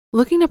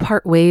Looking to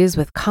part ways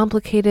with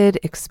complicated,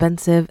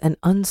 expensive, and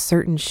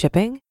uncertain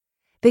shipping?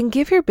 Then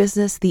give your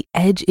business the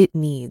edge it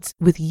needs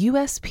with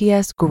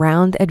USPS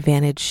Ground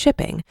Advantage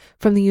shipping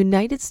from the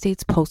United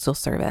States Postal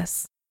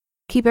Service.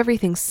 Keep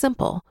everything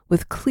simple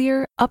with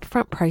clear,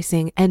 upfront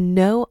pricing and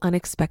no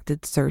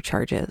unexpected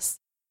surcharges.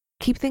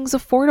 Keep things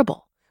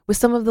affordable with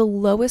some of the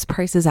lowest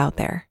prices out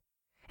there.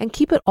 And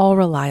keep it all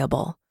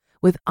reliable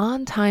with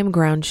on-time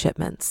ground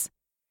shipments.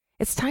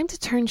 It's time to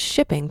turn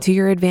shipping to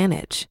your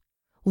advantage.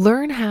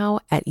 Learn how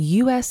at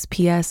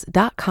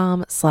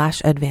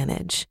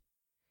USPS.com/advantage.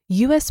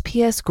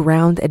 USPS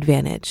Ground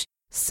Advantage.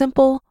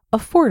 Simple,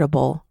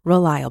 affordable,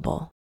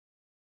 reliable.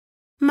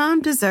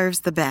 Mom deserves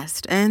the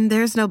best, and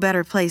there's no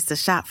better place to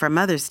shop for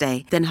Mother's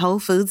Day than Whole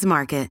Foods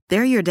Market.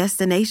 They're your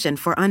destination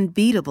for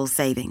unbeatable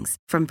savings,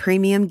 from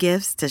premium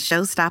gifts to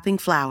show-stopping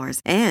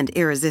flowers and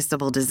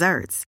irresistible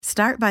desserts.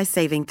 Start by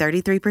saving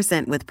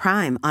 33% with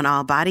Prime on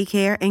all body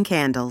care and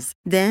candles.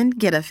 Then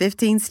get a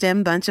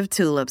 15-stem bunch of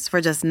tulips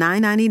for just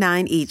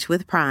 $9.99 each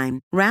with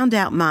Prime. Round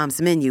out Mom's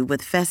menu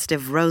with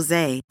festive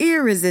rosé,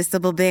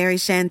 irresistible berry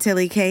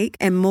chantilly cake,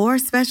 and more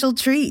special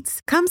treats.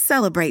 Come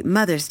celebrate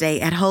Mother's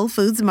Day at Whole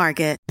Foods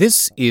Market.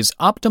 This is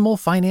Optimal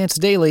Finance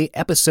Daily,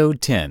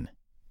 Episode 10.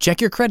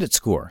 Check Your Credit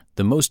Score,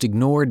 the Most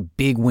Ignored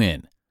Big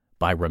Win,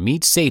 by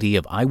Ramit Sethi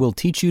of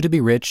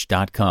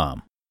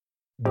IWillTeachYouToBeRich.com.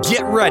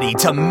 Get ready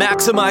to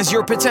maximize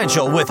your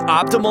potential with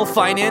Optimal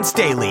Finance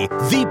Daily,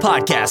 the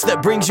podcast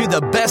that brings you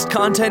the best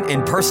content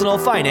in personal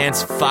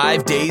finance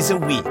 5 days a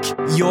week.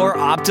 Your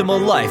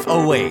optimal life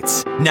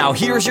awaits. Now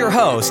here's your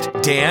host,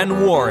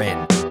 Dan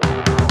Warren.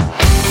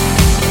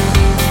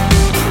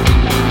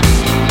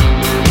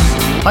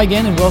 Hi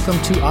again, and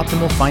welcome to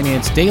Optimal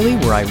Finance Daily,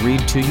 where I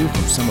read to you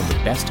from some of the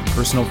best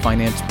personal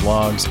finance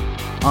blogs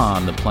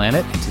on the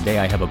planet. And today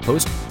I have a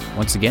post,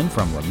 once again,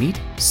 from Ramit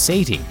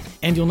Sethi.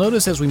 And you'll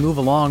notice as we move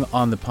along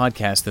on the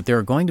podcast that there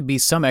are going to be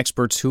some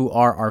experts who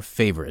are our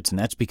favorites, and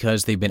that's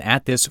because they've been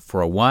at this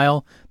for a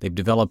while. They've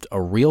developed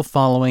a real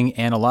following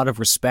and a lot of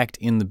respect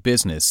in the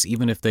business.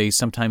 Even if they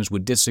sometimes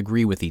would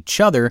disagree with each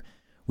other,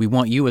 we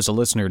want you as a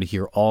listener to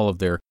hear all of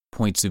their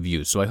points of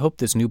view. So I hope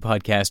this new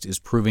podcast is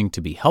proving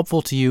to be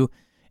helpful to you,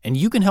 and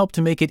you can help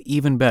to make it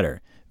even better.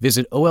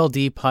 Visit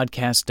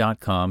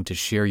oldpodcast.com to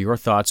share your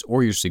thoughts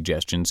or your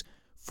suggestions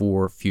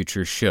for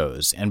future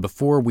shows. And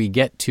before we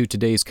get to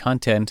today's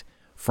content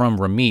from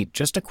Ramit,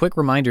 just a quick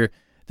reminder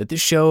that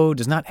this show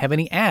does not have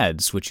any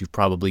ads, which you've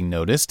probably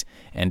noticed,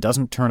 and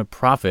doesn't turn a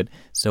profit.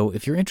 So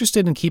if you're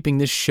interested in keeping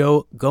this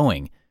show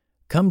going,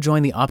 come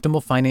join the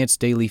Optimal Finance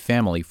Daily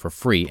family for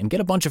free and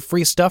get a bunch of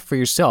free stuff for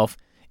yourself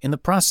in the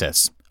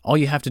process. All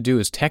you have to do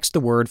is text the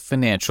word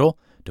financial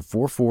to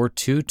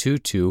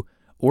 44222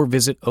 or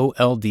visit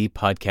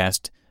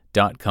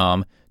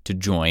oldpodcast.com to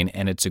join,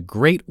 and it's a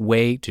great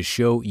way to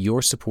show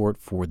your support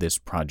for this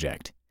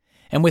project.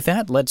 And with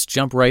that, let's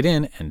jump right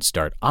in and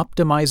start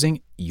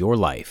optimizing your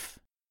life.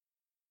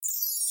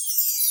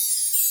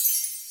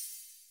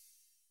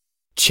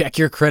 Check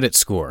Your Credit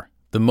Score,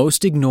 the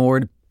Most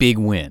Ignored Big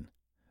Win,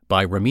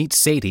 by Ramit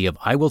Sethi of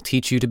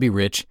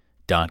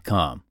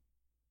IWillTeachYouToBeRich.com.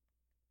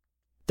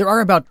 There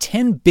are about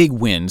 10 big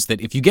wins that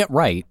if you get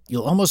right,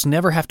 you'll almost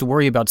never have to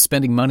worry about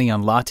spending money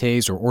on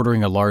lattes or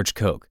ordering a large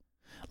Coke.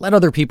 Let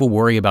other people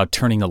worry about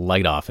turning the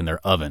light off in their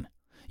oven.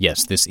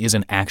 Yes, this is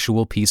an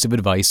actual piece of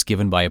advice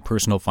given by a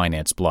personal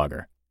finance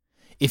blogger.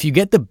 If you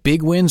get the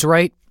big wins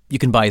right, you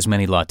can buy as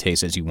many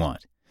lattes as you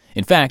want.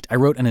 In fact, I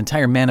wrote an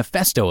entire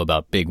manifesto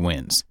about big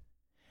wins.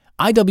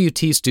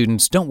 IWT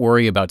students don't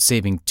worry about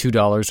saving $2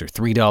 or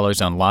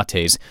 $3 on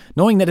lattes,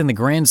 knowing that in the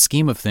grand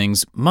scheme of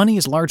things, money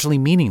is largely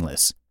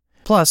meaningless.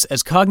 Plus,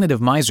 as cognitive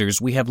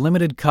misers, we have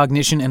limited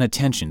cognition and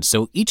attention,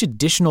 so each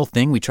additional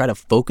thing we try to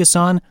focus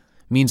on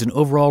means an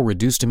overall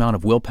reduced amount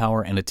of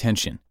willpower and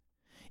attention.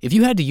 If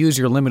you had to use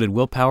your limited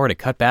willpower to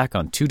cut back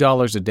on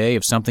 $2 a day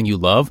of something you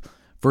love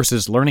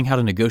versus learning how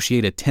to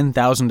negotiate a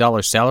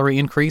 $10,000 salary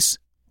increase,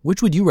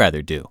 which would you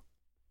rather do?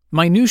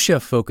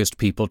 Minutia-focused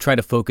people try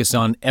to focus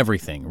on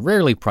everything,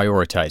 rarely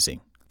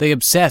prioritizing. They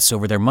obsess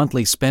over their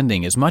monthly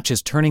spending as much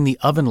as turning the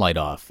oven light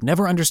off,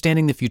 never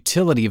understanding the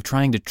futility of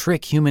trying to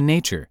trick human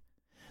nature.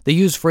 They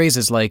use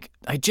phrases like,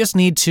 I just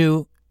need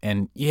to,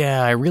 and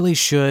yeah, I really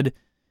should,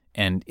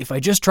 and if I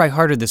just try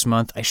harder this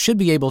month, I should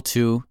be able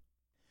to.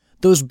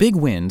 Those big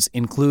wins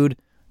include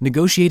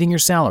negotiating your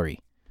salary,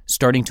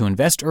 starting to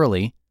invest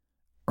early,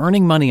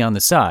 earning money on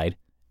the side,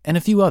 and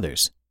a few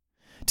others.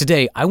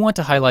 Today, I want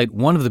to highlight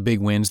one of the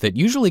big wins that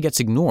usually gets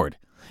ignored.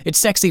 It's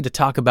sexy to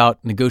talk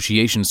about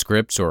negotiation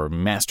scripts or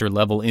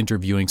master-level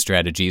interviewing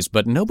strategies,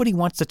 but nobody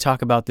wants to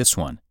talk about this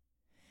one.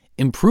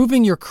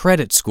 Improving your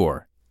credit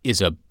score is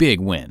a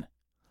big win.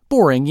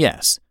 Boring,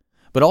 yes,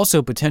 but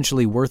also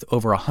potentially worth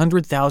over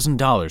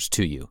 $100,000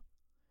 to you.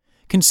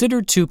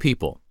 Consider two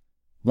people.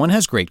 One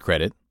has great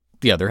credit,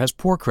 the other has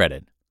poor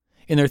credit.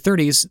 In their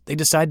 30s, they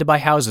decide to buy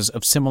houses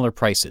of similar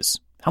prices.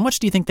 How much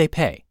do you think they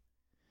pay?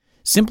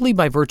 Simply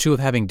by virtue of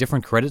having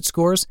different credit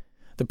scores,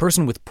 the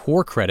person with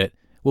poor credit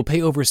will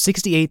pay over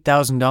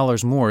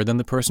 $68,000 more than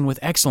the person with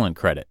excellent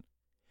credit.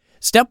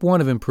 Step 1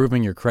 of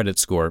improving your credit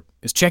score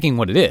is checking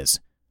what it is.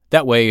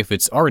 That way, if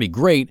it's already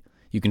great,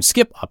 you can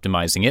skip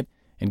optimizing it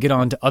and get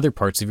on to other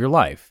parts of your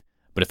life.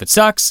 But if it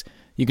sucks,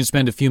 you can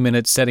spend a few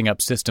minutes setting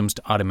up systems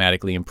to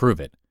automatically improve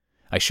it.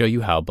 I show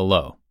you how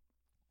below.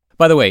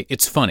 By the way,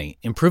 it's funny.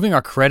 Improving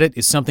our credit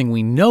is something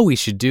we know we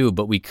should do,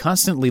 but we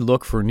constantly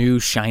look for new,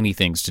 shiny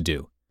things to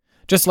do.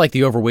 Just like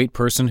the overweight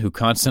person who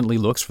constantly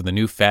looks for the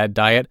new fad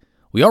diet,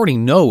 we already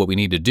know what we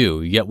need to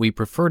do, yet we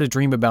prefer to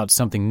dream about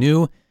something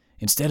new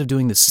instead of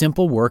doing the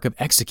simple work of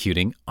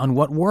executing on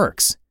what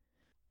works.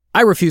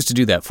 I refuse to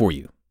do that for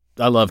you.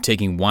 I love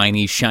taking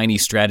whiny, shiny,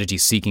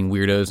 strategy-seeking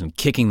weirdos and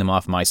kicking them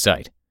off my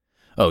site.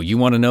 Oh, you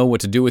want to know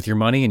what to do with your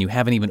money and you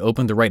haven't even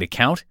opened the right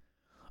account?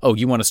 Oh,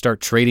 you want to start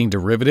trading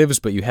derivatives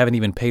but you haven't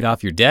even paid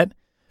off your debt?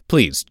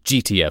 Please,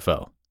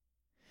 GTFO.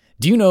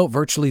 Do you know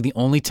virtually the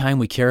only time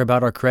we care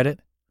about our credit?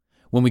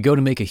 When we go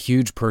to make a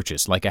huge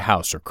purchase like a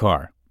house or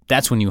car.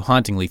 That's when you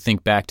hauntingly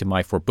think back to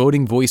my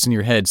foreboding voice in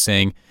your head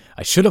saying,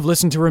 I should have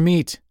listened to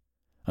Ramit.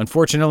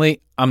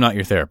 Unfortunately, I'm not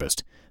your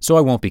therapist, so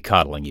I won't be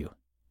coddling you.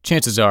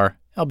 Chances are,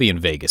 I'll be in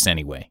Vegas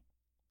anyway.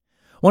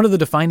 One of the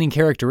defining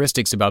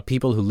characteristics about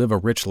people who live a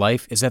rich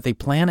life is that they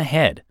plan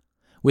ahead.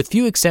 With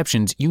few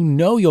exceptions, you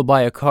know you'll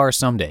buy a car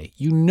someday.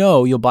 You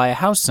know you'll buy a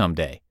house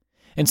someday.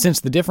 And since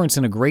the difference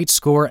in a great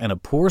score and a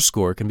poor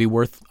score can be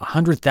worth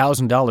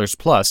 $100,000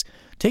 plus,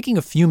 taking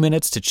a few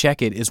minutes to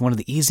check it is one of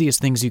the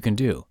easiest things you can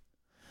do.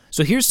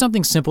 So here's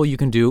something simple you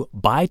can do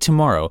by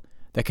tomorrow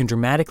that can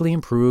dramatically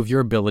improve your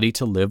ability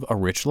to live a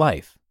rich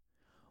life.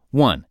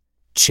 1.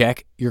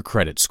 Check your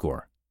credit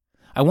score.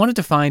 I wanted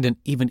to find an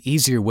even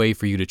easier way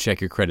for you to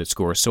check your credit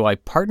score, so I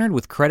partnered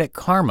with Credit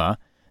Karma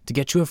to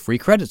get you a free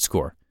credit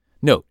score.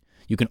 Note,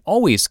 you can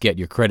always get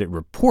your credit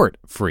report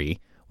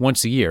free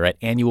once a year at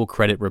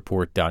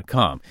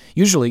annualcreditreport.com.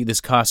 Usually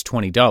this costs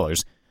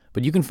 $20,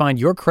 but you can find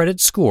your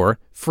credit score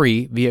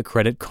free via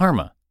Credit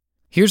Karma.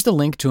 Here's the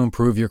link to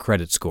improve your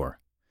credit score.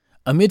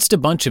 Amidst a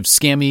bunch of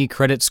scammy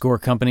credit score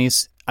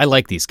companies, I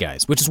like these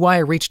guys, which is why I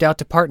reached out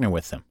to partner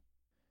with them.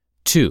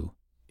 2.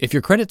 If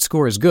your credit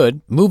score is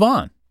good, move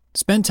on.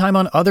 Spend time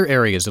on other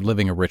areas of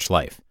living a rich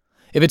life.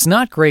 If it's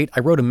not great, I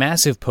wrote a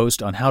massive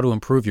post on how to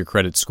improve your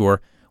credit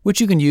score,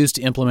 which you can use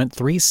to implement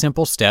 3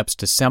 simple steps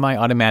to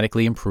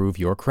semi-automatically improve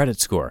your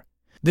credit score.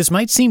 This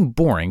might seem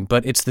boring,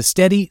 but it's the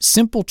steady,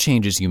 simple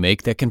changes you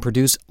make that can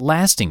produce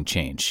lasting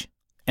change.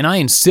 And I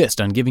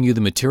insist on giving you the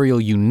material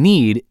you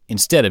need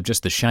instead of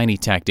just the shiny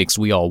tactics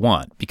we all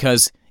want,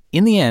 because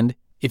in the end,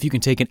 if you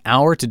can take an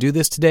hour to do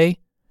this today,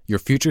 your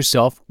future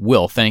self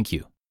will thank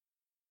you.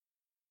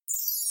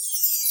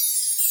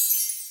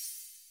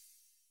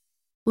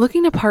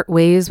 Looking to part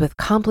ways with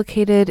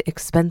complicated,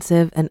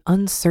 expensive, and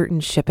uncertain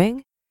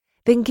shipping?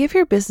 Then give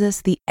your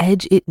business the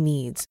edge it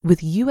needs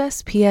with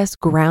USPS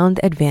Ground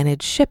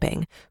Advantage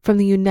shipping from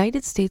the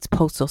United States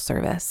Postal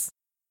Service.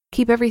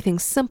 Keep everything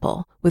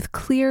simple with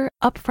clear,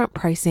 upfront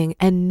pricing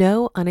and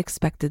no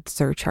unexpected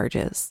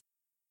surcharges.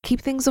 Keep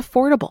things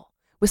affordable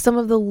with some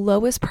of the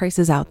lowest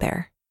prices out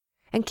there.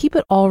 And keep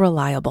it all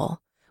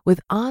reliable with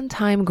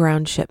on-time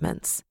ground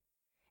shipments.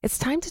 It's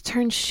time to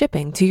turn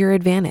shipping to your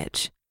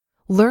advantage.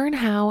 Learn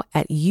how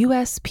at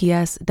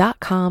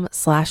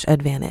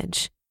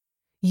USPS.com/advantage.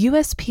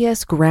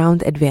 USPS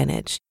Ground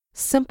Advantage.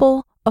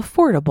 Simple,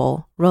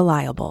 affordable,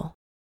 reliable.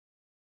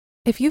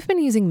 If you've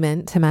been using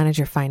Mint to manage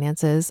your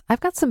finances, I've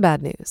got some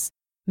bad news.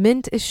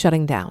 Mint is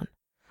shutting down.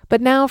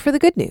 But now for the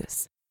good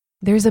news.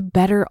 There's a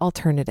better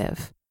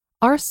alternative.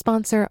 Our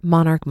sponsor,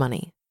 Monarch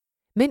Money.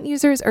 Mint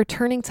users are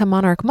turning to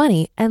Monarch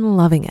Money and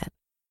loving it.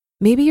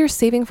 Maybe you're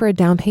saving for a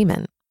down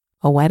payment,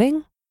 a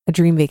wedding, a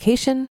dream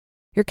vacation,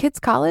 your kid's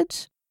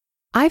college.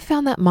 I've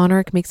found that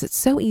Monarch makes it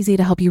so easy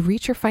to help you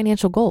reach your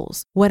financial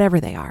goals, whatever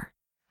they are.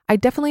 I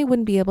definitely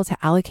wouldn't be able to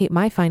allocate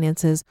my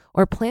finances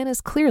or plan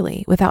as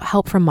clearly without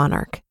help from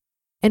Monarch.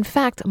 In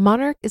fact,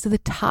 Monarch is the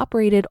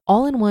top-rated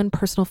all-in-one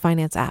personal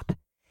finance app.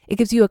 It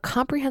gives you a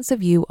comprehensive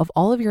view of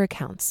all of your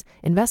accounts,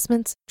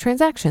 investments,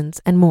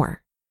 transactions, and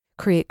more.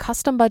 Create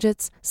custom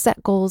budgets,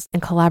 set goals,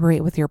 and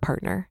collaborate with your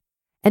partner.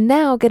 And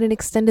now get an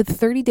extended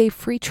 30-day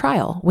free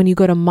trial when you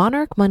go to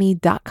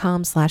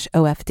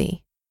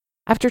monarchmoney.com/OFD.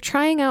 After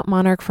trying out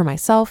Monarch for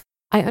myself,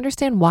 I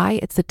understand why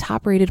it's the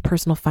top-rated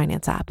personal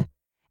finance app.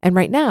 And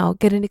right now,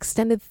 get an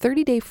extended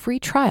 30-day free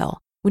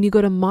trial when you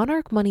go to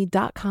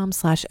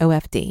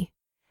monarchmoney.com/OFD.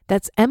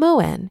 That's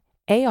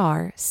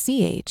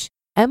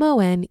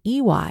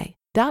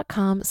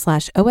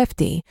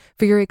monarchmoney.com/OFD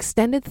for your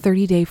extended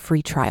 30-day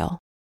free trial.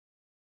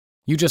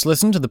 You just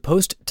listened to the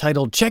post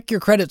titled Check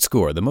Your Credit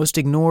Score, the Most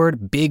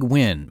Ignored Big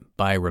Win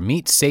by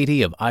Ramit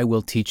Sethi of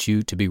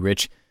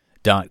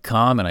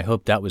IWillTeachYouToBeRich.com, and I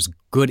hope that was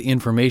good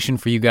information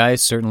for you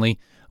guys. Certainly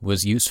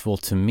was useful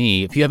to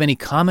me. If you have any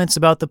comments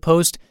about the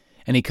post,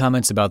 any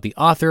comments about the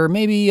author,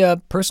 maybe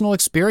a personal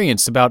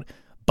experience about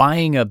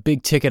buying a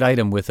big ticket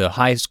item with a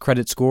high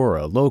credit score or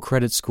a low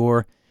credit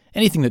score,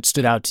 anything that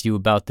stood out to you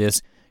about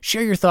this,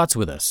 share your thoughts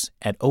with us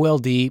at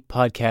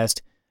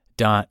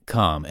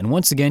oldpodcast.com. And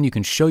once again, you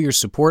can show your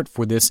support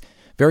for this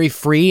very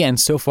free and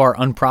so far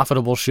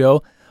unprofitable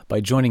show by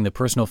joining the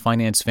personal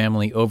finance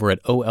family over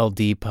at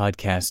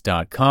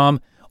oldpodcast.com,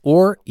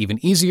 or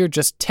even easier,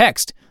 just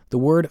text the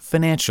word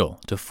financial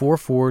to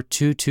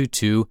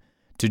 44222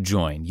 to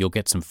join. You'll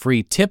get some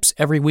free tips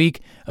every week,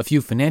 a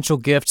few financial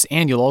gifts,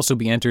 and you'll also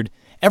be entered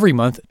every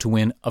month to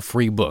win a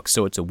free book.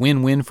 So it's a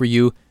win-win for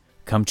you.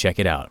 Come check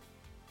it out.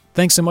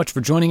 Thanks so much for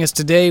joining us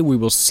today. We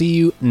will see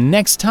you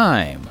next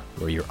time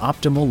where your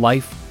optimal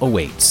life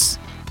awaits.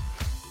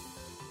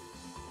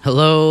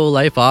 Hello,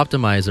 Life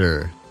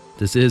Optimizer.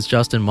 This is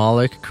Justin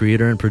Malik,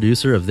 creator and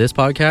producer of this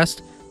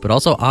podcast, but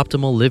also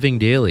Optimal Living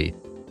Daily,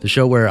 the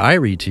show where I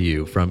read to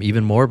you from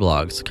even more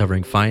blogs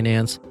covering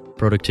finance,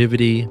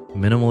 productivity,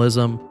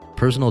 minimalism,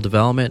 personal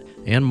development,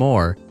 and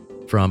more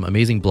from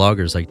amazing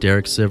bloggers like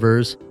Derek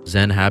Sivers,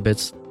 Zen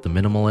Habits, The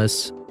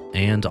Minimalists,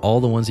 and all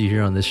the ones you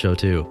hear on this show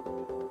too.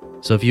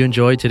 So if you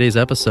enjoyed today's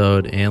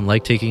episode and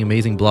like taking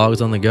amazing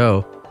blogs on the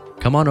go,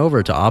 come on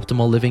over to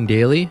Optimal Living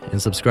Daily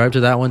and subscribe to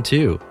that one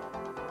too.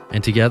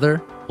 And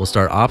together, we'll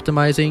start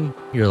optimizing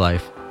your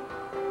life.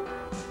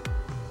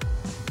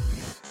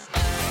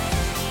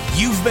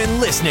 You've been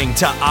listening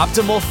to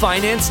Optimal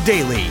Finance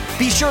Daily.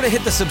 Be sure to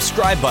hit the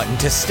subscribe button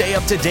to stay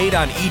up to date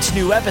on each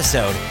new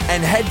episode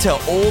and head to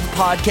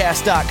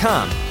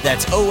oldpodcast.com.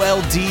 That's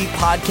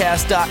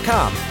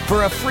oldpodcast.com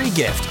for a free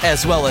gift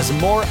as well as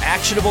more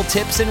actionable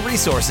tips and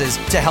resources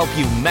to help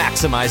you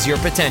maximize your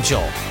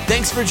potential.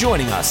 Thanks for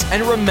joining us,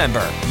 and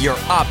remember, your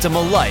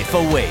optimal life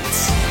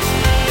awaits.